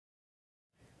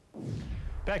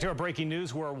Back to our breaking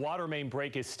news, where a water main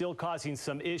break is still causing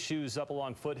some issues up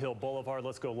along Foothill Boulevard.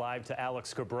 Let's go live to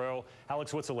Alex Cabrillo.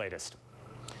 Alex, what's the latest?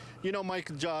 You know, Mike,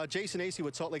 Jason Acey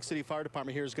with Salt Lake City Fire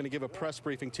Department here is going to give a press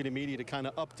briefing to the media to kind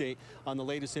of update on the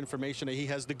latest information that he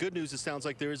has. The good news, it sounds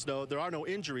like there are no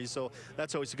injuries, so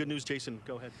that's always the good news. Jason,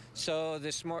 go ahead. So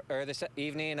this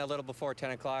evening, a little before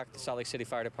 10 o'clock, the Salt Lake City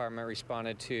Fire Department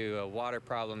responded to a water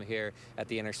problem here at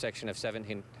the intersection of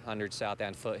 1700 South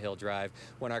and Foothill Drive.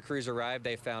 When our crews arrived,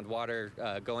 they found water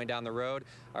going down the road.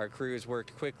 Our crews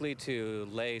worked quickly to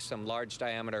lay some large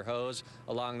diameter hose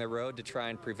along the road to try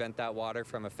and prevent that water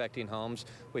from affecting homes.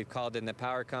 We've called in the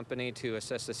power company to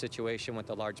assess the situation with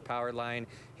the large power line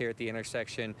here at the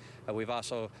intersection. We've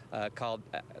also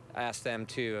asked them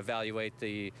to evaluate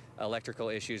the electrical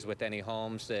issues with any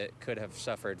homes that could have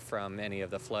suffered from any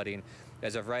of the flooding.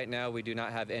 As of right now, we do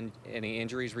not have any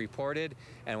injuries reported,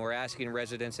 and we're asking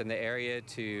residents in the area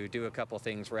to do a couple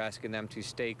things. We're asking them to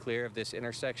stay clear of this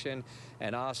intersection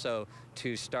and also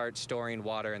to start storing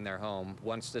water in their home.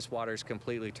 Once this water is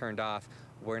completely turned off,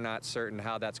 we're not certain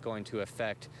how that's going to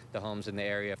affect the homes in the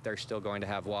area, if they're still going to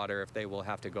have water, if they will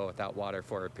have to go without water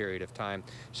for a period of time.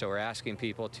 So we're asking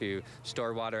people to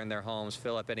store water in their homes,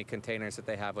 fill up any containers that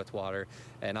they have with water,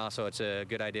 and also it's a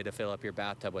good idea to fill up your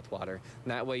bathtub with water.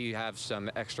 And that way you have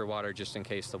some extra water just in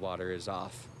case the water is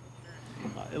off.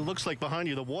 It looks like behind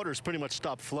you the water's pretty much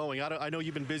stopped flowing. I know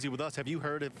you've been busy with us. Have you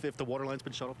heard if the water line's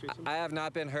been shut off, Jason? I have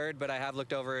not been heard, but I have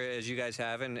looked over as you guys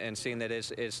have and seen that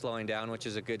it is slowing down, which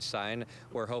is a good sign.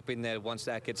 We're hoping that once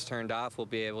that gets turned off, we'll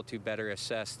be able to better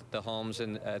assess the homes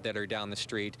that are down the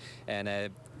street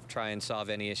and try and solve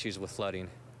any issues with flooding.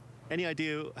 Any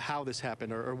idea how this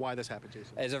happened or why this happened,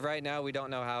 Jason? As of right now, we don't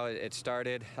know how it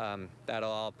started. That'll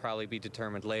all probably be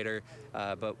determined later.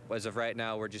 But as of right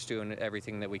now, we're just doing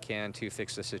everything that we can to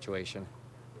fix the situation.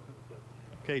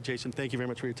 Okay, Jason, thank you very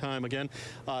much for your time. Again,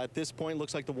 at this point,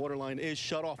 looks like the water line is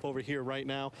shut off over here right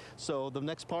now. So the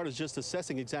next part is just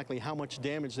assessing exactly how much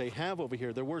damage they have over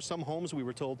here. There were some homes, we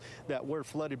were told, that were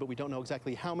flooded, but we don't know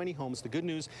exactly how many homes. The good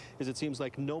news is it seems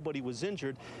like nobody was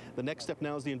injured. The next step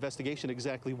now is the investigation,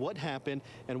 exactly what happened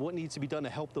and what needs to be done to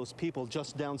help those people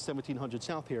just down 1700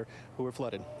 South here who were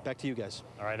flooded. Back to you guys.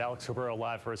 All right, Alex Cabrillo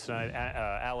live for us tonight.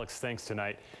 Alex, thanks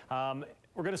tonight.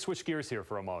 We're going to switch gears here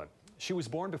for a moment. She was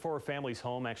born before her family's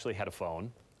home actually had a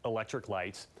phone, electric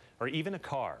lights, or even a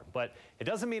car. But it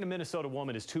doesn't mean a Minnesota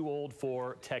woman is too old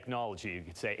for technology. You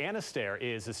could say Anna Stair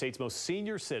is the state's most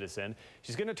senior citizen.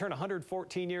 She's going to turn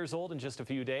 114 years old in just a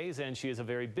few days, and she is a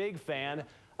very big fan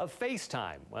of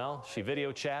FaceTime. Well, she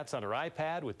video chats on her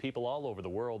iPad with people all over the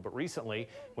world, but recently,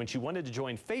 when she wanted to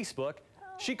join Facebook,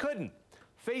 she couldn't.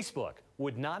 Facebook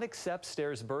would not accept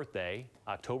Stair's birthday,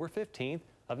 October 15th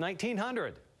of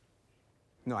 1900.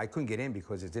 No, I couldn't get in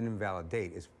because it's an invalid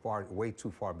date. It's way too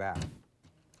far back.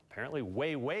 Apparently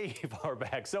way far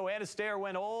back. So Anna Stair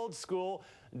went old school,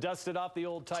 dusted off the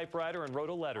old typewriter and wrote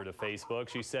a letter to Facebook.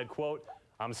 She said, quote,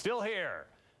 "I'm still here."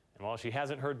 And while she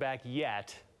hasn't heard back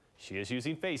yet, she is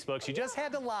using Facebook. She just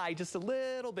had to lie just a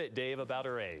little bit, Dave, about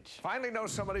her age. Finally know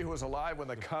somebody who was alive when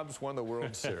the Cubs won the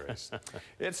World Series.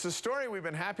 It's the story we've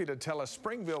been happy to tell. A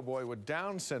Springville boy with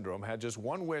Down syndrome had just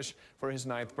one wish for his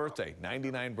 9th birthday,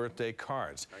 99 birthday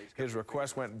cards. His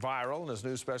request went viral, and as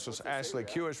news specialist Ashley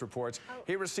Kewish reports,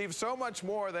 he received so much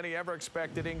more than he ever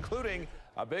expected, including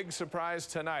a big surprise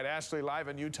tonight. Ashley, live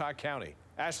in Utah County.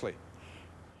 Ashley.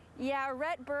 Yeah,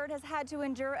 Rhett Bird has had to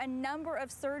endure a number of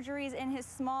surgeries in his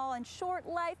small and short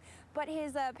life, but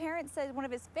his parents said one of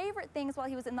his favorite things while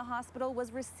he was in the hospital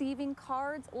was receiving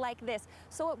cards like this.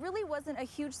 So it really wasn't a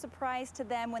huge surprise to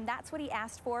them when that's what he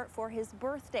asked for his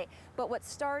birthday. But what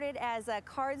started as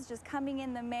cards just coming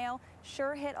in the mail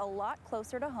sure hit a lot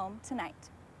closer to home tonight.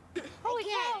 Holy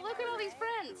cow, look at all these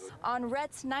friends. On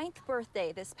Rhett's 9th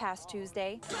birthday this past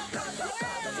Tuesday,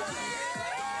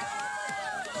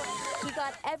 he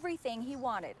got everything he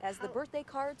wanted as the birthday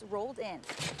cards rolled in,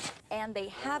 and they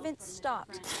haven't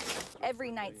stopped.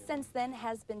 Every night since then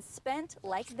has been spent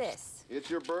like this. It's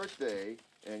your birthday,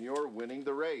 and you're winning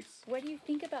the race. What do you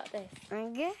think about this?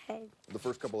 I'm good. The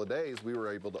first couple of days, we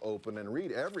were able to open and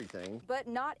read everything. But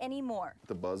not anymore.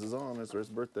 The buzz is on. It's his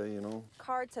birthday, you know.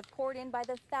 Cards have poured in by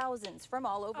the thousands from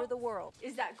all over the world.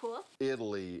 Is that cool?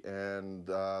 Italy and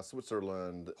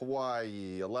Switzerland,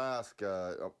 Hawaii,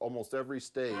 Alaska, almost every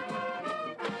state.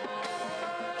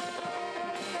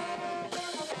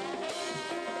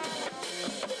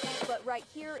 But right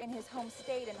here in his home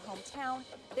state and hometown,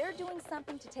 they're doing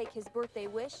something to take his birthday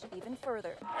wish even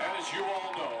further. As you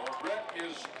all know, Brett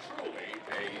is truly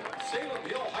a Salem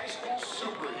Hill High School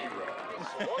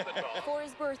superhero. For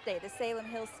his birthday, the Salem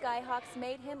Hill Skyhawks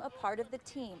made him a part of the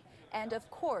team. And of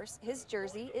course, his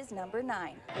jersey is number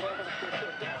 9.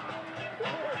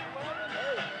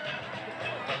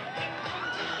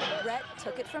 Brett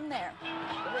took it from there.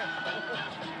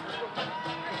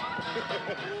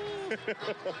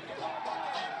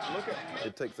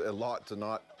 It takes a lot to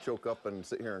not choke up and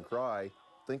sit here and cry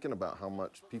thinking about how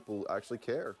much people actually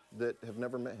care that have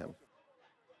never met him.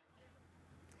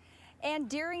 And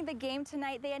during the game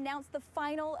tonight, they announced the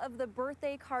final of the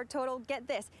birthday card total. Get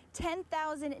this,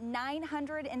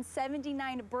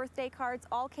 10,979 birthday cards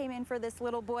all came in for this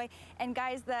little boy. And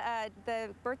guys, the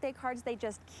birthday cards, they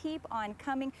just keep on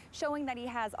coming, showing that he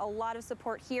has a lot of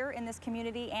support here in this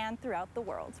community and throughout the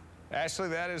world. Ashley,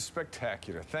 that is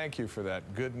spectacular. Thank you for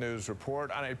that good news report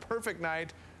on a perfect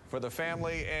night for the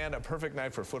family and a perfect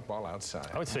night for football outside.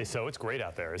 I would say so. It's great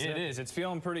out there, isn't it? It is. It's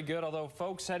feeling pretty good, although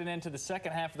folks heading into the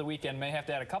second half of the weekend may have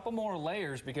to add a couple more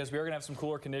layers because we are going to have some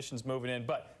cooler conditions moving in.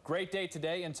 But great day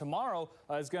today, and tomorrow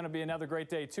is going to be another great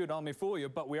day too. Don't let me fool you,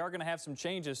 but we are going to have some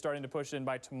changes starting to push in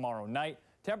by tomorrow night.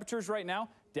 Temperatures right now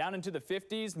down into the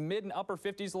 50s, mid and upper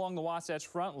 50s along the Wasatch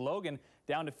Front. Logan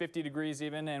down to 50 degrees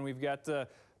even, and we've got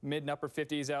mid and upper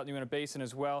 50s out in the Uinta Basin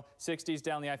as well. 60s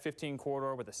down the I-15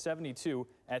 corridor with a 72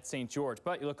 at St. George.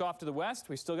 But you look off to the west,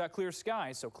 we still got clear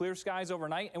skies. So clear skies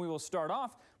overnight, and we will start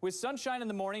off with sunshine in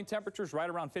the morning. Temperatures right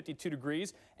around 52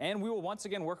 degrees. And we will once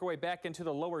again work our way back into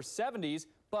the lower 70s.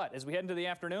 But as we head into the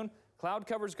afternoon, cloud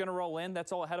cover is going to roll in.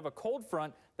 That's all ahead of a cold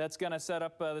front that's going to set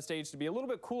up the stage to be a little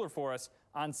bit cooler for us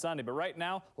on Sunday. But right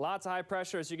now, lots of high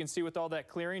pressure, as you can see with all that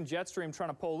clearing. Jet stream trying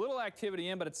to pull a little activity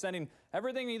in, but it's sending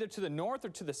everything either to the north or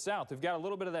to the south. We've got a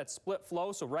little bit of that split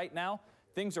flow, so right now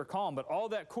things are calm, but all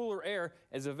that cooler air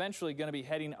is eventually going to be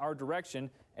heading our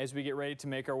direction as we get ready to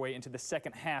make our way into the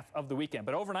second half of the weekend.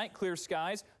 But overnight, clear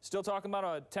skies. Still talking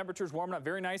about temperatures warming up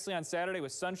very nicely on Saturday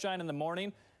with sunshine in the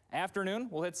morning. Afternoon,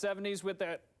 we'll hit 70s with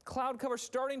that cloud cover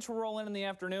starting to roll in the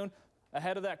afternoon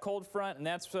ahead of that cold front, and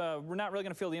that's we're not really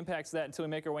going to feel the impacts of that until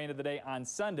we make our way into the day on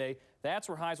Sunday. That's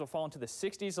where highs will fall into the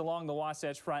 60s along the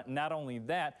Wasatch Front. Not only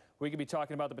that, we could be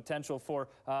talking about the potential for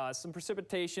some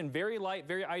precipitation, very light,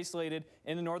 very isolated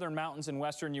in the northern mountains and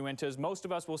western Uintas. Most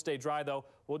of us will stay dry, though.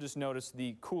 We'll just notice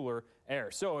the cooler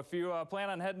air. So if you plan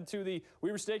on heading to the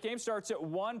Weber State game, starts at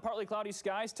 1, partly cloudy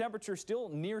skies, temperature still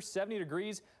near 70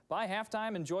 degrees. By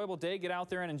halftime, enjoyable day. Get out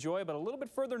there and enjoy, but a little bit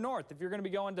further north, if you're going to be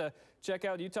going to check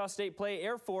out Utah State play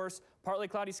Air Force, partly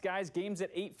cloudy skies, games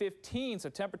at 8:15, so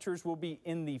temperatures will be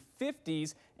in the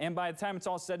 50s, and by the time it's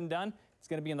all said and done, it's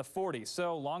going to be in the 40s.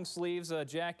 So long sleeves, a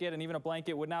jacket, and even a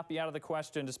blanket would not be out of the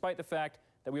question, despite the fact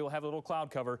that we will have a little cloud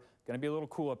cover. Going to be a little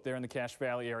cool up there in the Cache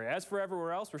Valley area. As for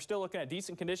everywhere else, we're still looking at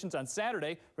decent conditions on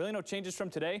Saturday. Really no changes from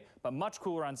today, but much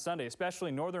cooler on Sunday, especially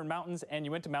northern mountains and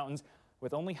Uinta Mountains,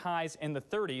 with only highs in the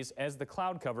 30s as the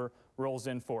cloud cover rolls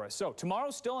in for us. So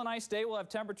tomorrow's still a nice day. We'll have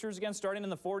temperatures again starting in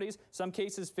the 40s, some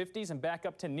cases 50s, and back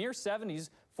up to near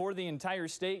 70s for the entire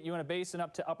state. Uinta Basin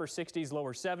up to upper 60s,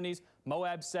 lower 70s.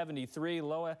 Moab 73,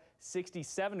 Loa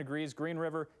 67 degrees. Green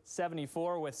River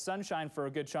 74 with sunshine for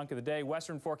a good chunk of the day.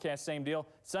 Western forecast, same deal.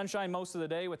 Sunshine most of the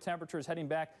day with temperatures heading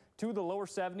back to the lower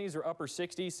 70s or upper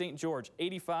 60s. St. George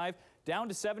 85 down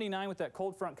to 79 with that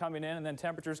cold front coming in, and then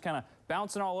temperatures kind of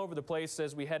bouncing all over the place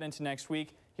as we head into next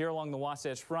week. Here along the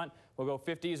Wasatch Front, we'll go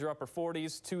 50s or upper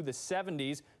 40s to the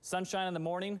 70s. Sunshine in the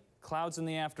morning, clouds in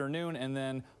the afternoon, and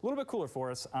then a little bit cooler for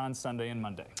us on Sunday and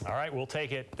Monday. All right, we'll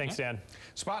take it. Thanks, Dan.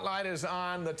 Spotlight is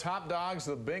on the top dogs,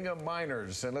 the Bingham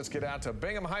Miners. And let's get out to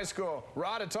Bingham High School.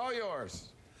 Rod, it's all yours.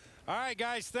 All right,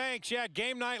 guys, thanks. Yeah,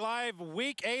 Game Night Live,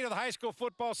 week 8 of the high school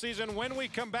football season. When we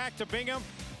come back to Bingham,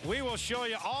 we will show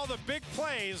you all the big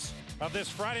plays of this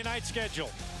Friday night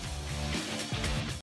schedule.